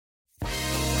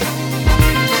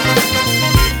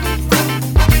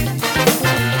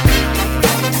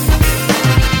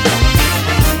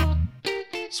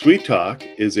Sweet Talk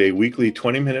is a weekly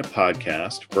 20-minute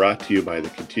podcast brought to you by the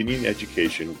Continuing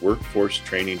Education Workforce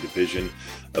Training Division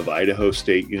of Idaho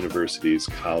State University's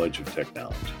College of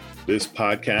Technology. This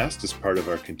podcast is part of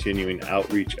our continuing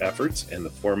outreach efforts, and the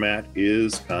format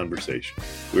is conversation.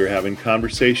 We're having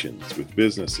conversations with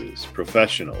businesses,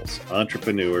 professionals,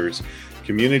 entrepreneurs,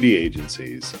 community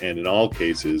agencies, and in all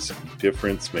cases,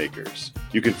 difference makers.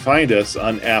 You can find us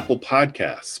on Apple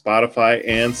Podcasts, Spotify,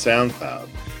 and SoundCloud.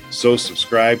 So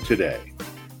subscribe today.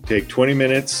 Take 20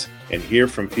 minutes and hear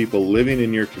from people living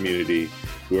in your community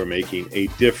who are making a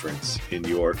difference in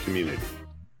your community.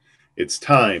 It's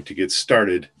time to get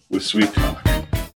started with Sweet Talk.